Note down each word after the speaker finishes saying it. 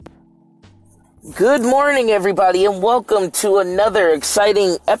Good morning, everybody, and welcome to another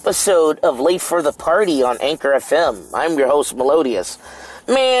exciting episode of Late for the Party on Anchor FM. I'm your host, Melodious.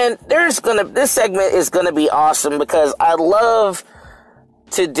 Man, this segment is gonna be awesome because I love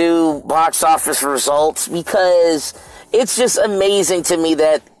to do box office results because it's just amazing to me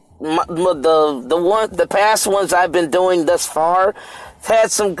that the past ones I've been doing thus far have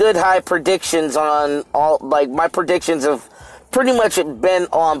had some good high predictions on all. Like, my predictions have pretty much been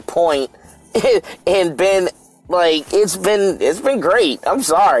on point. And been like it's been great. I'm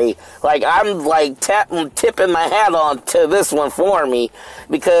sorry. Like, I'm like tipping my hat on to this one for me,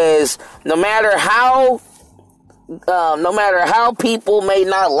 because no matter how people may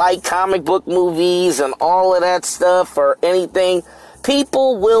not like comic book movies and all of that stuff or anything,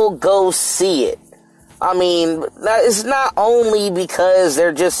 people will go see it. I mean, it's not only because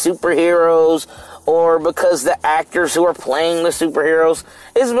they're just superheroes or because the actors who are playing the superheroes.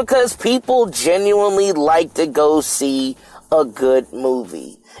 It's because people genuinely like to go see a good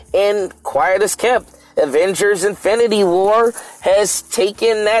movie. And quiet as kept, Avengers Infinity War has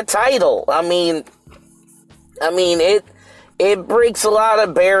taken that title. I mean, it breaks a lot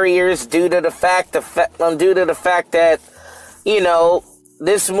of barriers due to the fact that, you know,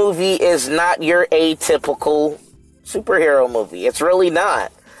 this movie is not your atypical superhero movie. It's really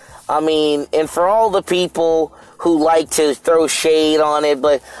not. I mean, and for all the people who like to throw shade on it,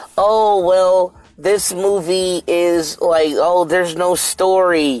 but, oh, well, this movie is like, oh, there's no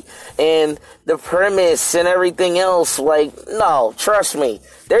story and the premise and everything else. Like, no, trust me,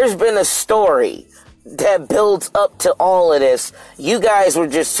 there's been a story that builds up to all of this. You guys were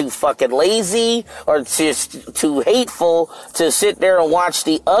just too fucking lazy or just too hateful to sit there and watch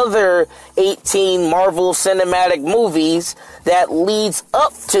the other 18 Marvel Cinematic movies that leads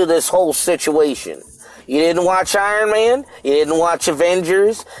up to this whole situation. You didn't watch Iron Man, you didn't watch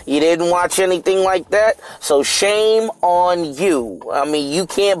Avengers, you didn't watch anything like that, so shame on you. I mean, you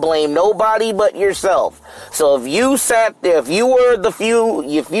can't blame nobody but yourself. So if you were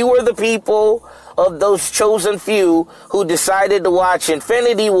the people of those chosen few who decided to watch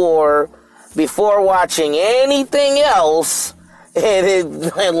Infinity War before watching anything else,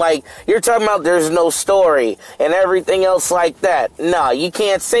 and like, you're talking about there's no story and everything else like that. No, you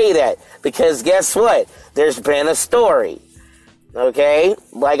can't say that, because guess what? There's been a story. Okay?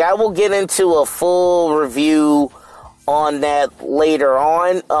 Like, I will get into a full review on that later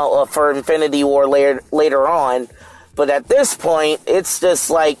on, for Infinity War later on. But at this point, it's just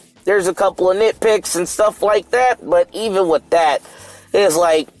like, there's a couple of nitpicks and stuff like that, but even with that, it's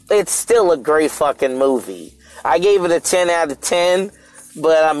like, it's still a great fucking movie. I gave it a 10 out of 10,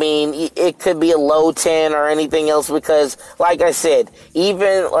 but I mean, it could be a low 10 or anything else, because, like I said,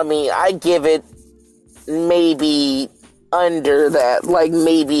 I give it maybe under that, like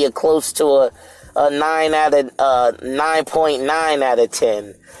maybe a close to a 9.9 out of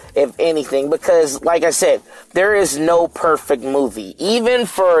 10. If anything, because, like I said, there is no perfect movie. Even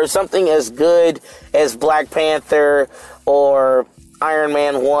for something as good as Black Panther or Iron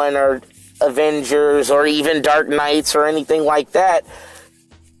Man 1 or Avengers or even Dark Knights or anything like that,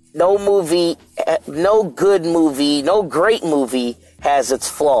 no good movie, no great movie has its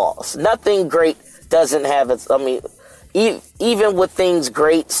flaws. Nothing great doesn't have its, even with things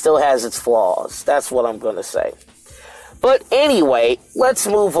great, still has its flaws. That's what I'm going to say. But anyway, let's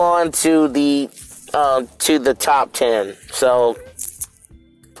move on to the top 10. So,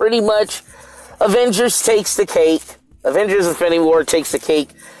 pretty much, Avengers takes the cake. Avengers Infinity War takes the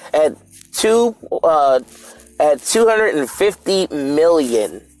cake at 250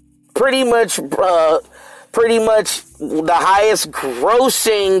 million. Pretty much the highest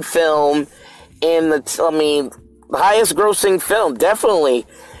grossing film the highest grossing film, definitely.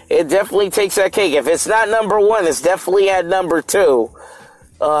 It definitely takes that cake. If it's not number one, it's definitely at number two.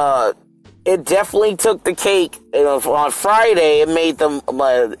 It definitely took the cake. You know, on Friday, it made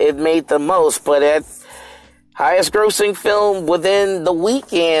the most, but at highest grossing film within the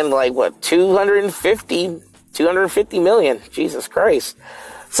weekend, like what, 250 million. Jesus Christ.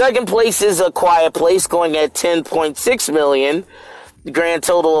 Second place is A Quiet Place, going at 10.6 million. The grand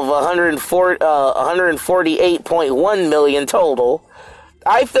total of 148.1 million total.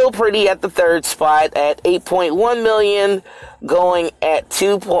 I Feel Pretty at the third spot at 8.1 million, going at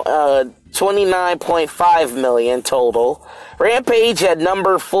 29.5 million total. Rampage at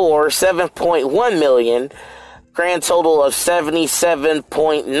number 4, 7.1 million, grand total of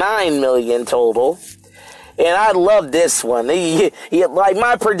 77.9 million total. And I love this one. Like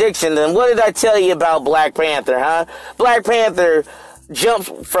my prediction, and what did I tell you about Black Panther, huh? Black Panther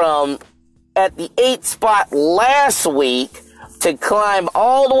jumped from at the 8th spot last week to climb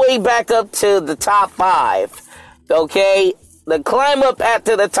all the way back up to the top 5. Okay? The climb up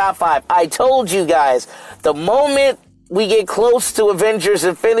to the top 5. I told you guys, the moment we get close to Avengers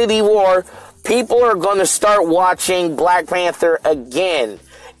Infinity War, people are going to start watching Black Panther again.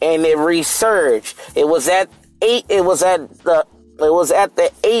 And it resurged. It was at the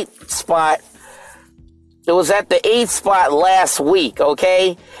 8th spot. It was at the 8th spot last week,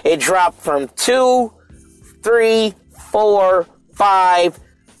 okay? It dropped from 2, 3, 4, 5,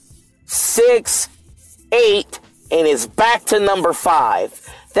 6, 8, and it's back to number 5.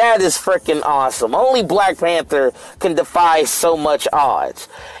 That is freaking awesome. Only Black Panther can defy so much odds.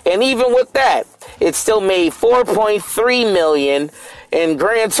 And even with that, it still made $4.3 million and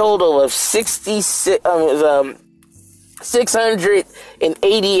grand total of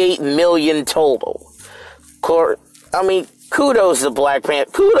 688 million total. I mean, kudos to Black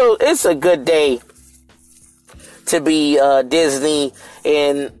Panther. Kudos. It's a good day to be Disney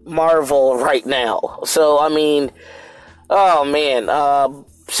and Marvel right now. So, I mean, oh man,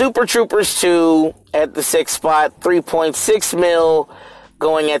 Super Troopers 2 at the 6th spot, 3.6 mil,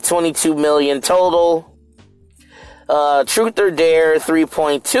 going at 22 million total. Truth or Dare,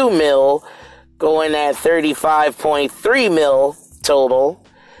 3.2 mil, going at 35.3 mil total.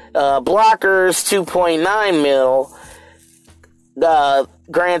 Blockers, 2.9 mil,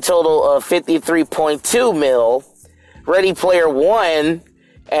 grand total of 53.2 mil. Ready Player One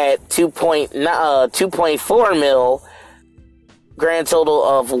at 2.4 mil, grand total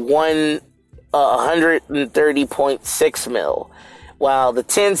of 130.6 mil. While the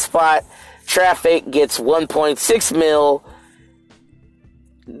 10th spot, Traffic, gets 1.6 mil,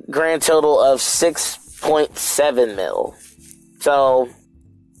 grand total of 6.7 mil. So,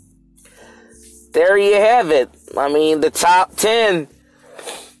 there you have it. I mean, the top 10.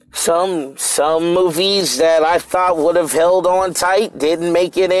 Some movies that I thought would have held on tight didn't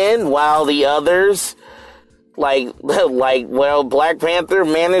make it in, while the others, Black Panther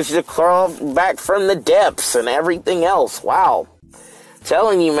managed to crawl back from the depths and everything else. Wow.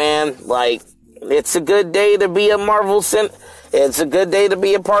 Telling you, man, it's a good day to be a it's a good day to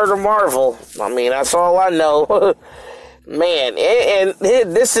be a part of Marvel. I mean, that's all I know. Man, and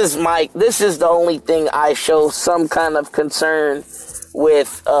this is the only thing I show some kind of concern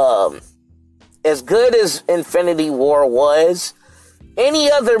with. As good as Infinity War was,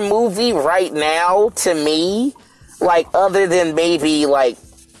 any other movie right now, to me, other than maybe,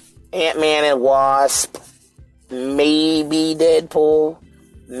 Ant-Man and Wasp, maybe Deadpool,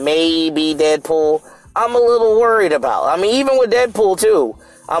 I'm a little worried about. I mean, even with Deadpool, too,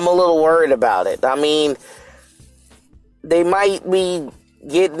 I'm a little worried about it. I mean, they might be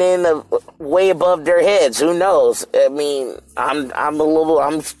getting in way above their heads. Who knows? I mean, I'm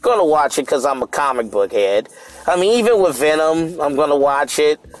gonna watch it because I'm a comic book head. I mean, even with Venom, I'm gonna watch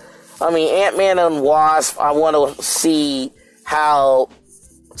it. I mean, Ant-Man and Wasp, I want to see how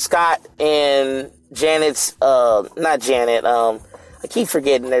Scott and Janet's, not Janet, I keep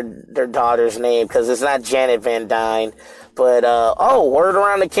forgetting their daughter's name because it's not Janet Van Dyne. But, word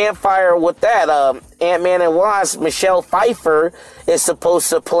around the campfire with that, Ant-Man and Wasp, Michelle Pfeiffer is supposed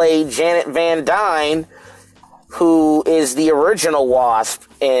to play Janet Van Dyne, who is the original Wasp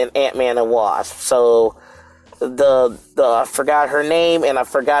in Ant-Man and Wasp. So, I forgot her name, and I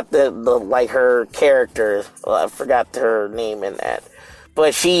forgot her character. I forgot her name in that.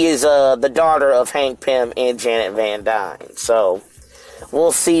 But she is, the daughter of Hank Pym and Janet Van Dyne. So,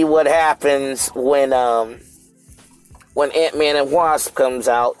 we'll see what happens when Ant-Man and Wasp comes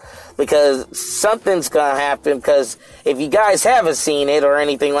out, because something's gonna happen, because if you guys haven't seen it or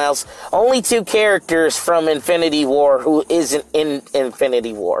anything else, only 2 characters from Infinity War who isn't in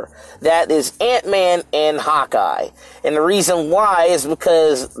Infinity War. That is Ant-Man and Hawkeye. And the reason why is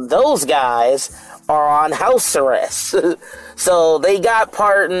because those guys are on house arrest. So they got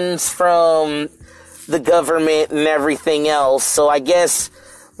pardons from the government and everything else. So I guess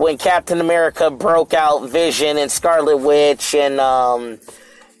when Captain America broke out Vision and Scarlet Witch and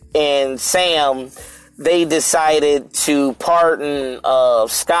Sam, they decided to pardon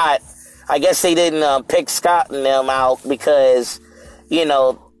Scott. I guess they didn't pick Scott and them out because,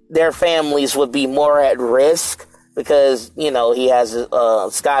 their families would be more at risk because, he has,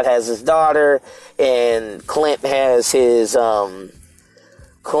 Scott has his daughter and Clint has his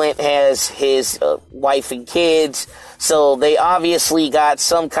wife and kids. So they obviously got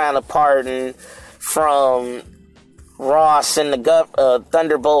some kind of pardon from Ross and the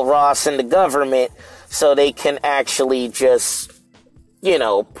Thunderbolt Ross and the government, so they can actually just,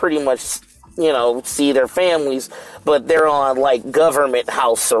 pretty much, see their families, but they're on government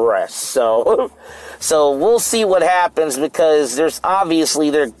house arrest. So So we'll see what happens, because there's obviously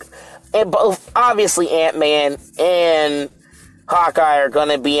Ant-Man and Hawkeye are going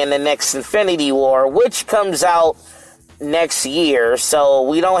to be in the next Infinity War, which comes out next year. So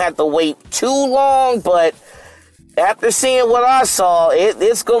we don't have to wait too long, but after seeing what I saw,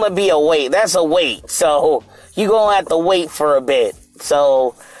 it's going to be a wait. That's a wait. So you're going to have to wait for a bit.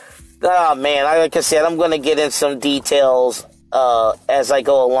 So, oh man, like I said, I'm going to get in some details as I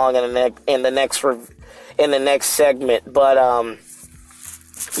go along in the next segment. But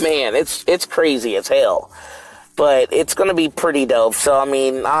man, it's crazy as hell. But it's going to be pretty dope. So I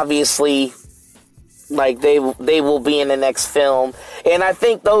mean, obviously, like they will be in the next film, and I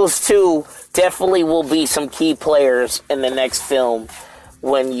think those two definitely will be some key players in the next film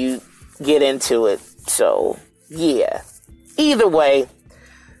when you get into it. So yeah. Either way,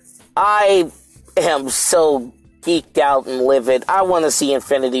 I am so geeked out and livid. I want to see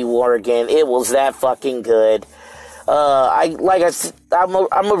Infinity War again. It was that fucking good. I'm gonna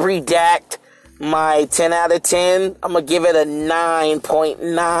redact my 10 out of 10. I'm gonna give it a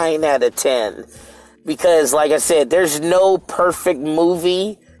 9.9 out of 10. Because, like I said, there's no perfect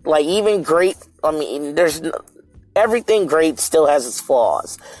movie. Like, even great, I mean, everything great still has its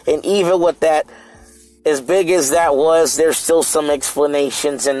flaws. And even with that, as big as that was, there's still some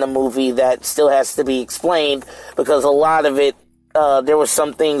explanations in the movie that still has to be explained, because a lot of it, there were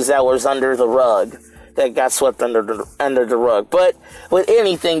some things that was under the rug, that got swept under the rug. But with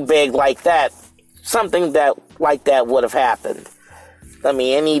anything big like that, something like that would have happened. I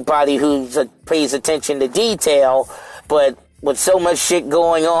mean, anybody who pays attention to detail, but with so much shit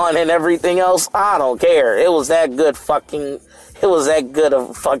going on and everything else, I don't care. It was that good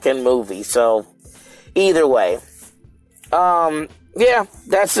a fucking movie. So either way, yeah,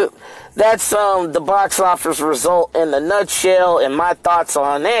 that's it. That's the box office result in a nutshell, and my thoughts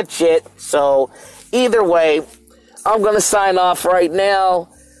on that shit. So either way, I'm gonna sign off right now.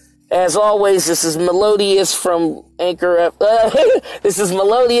 As always, this is Melodious from Anchor. This is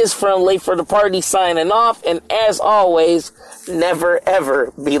Melodious from Late for the Party signing off. And as always, never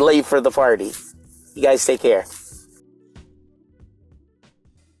ever be late for the party. You guys take care.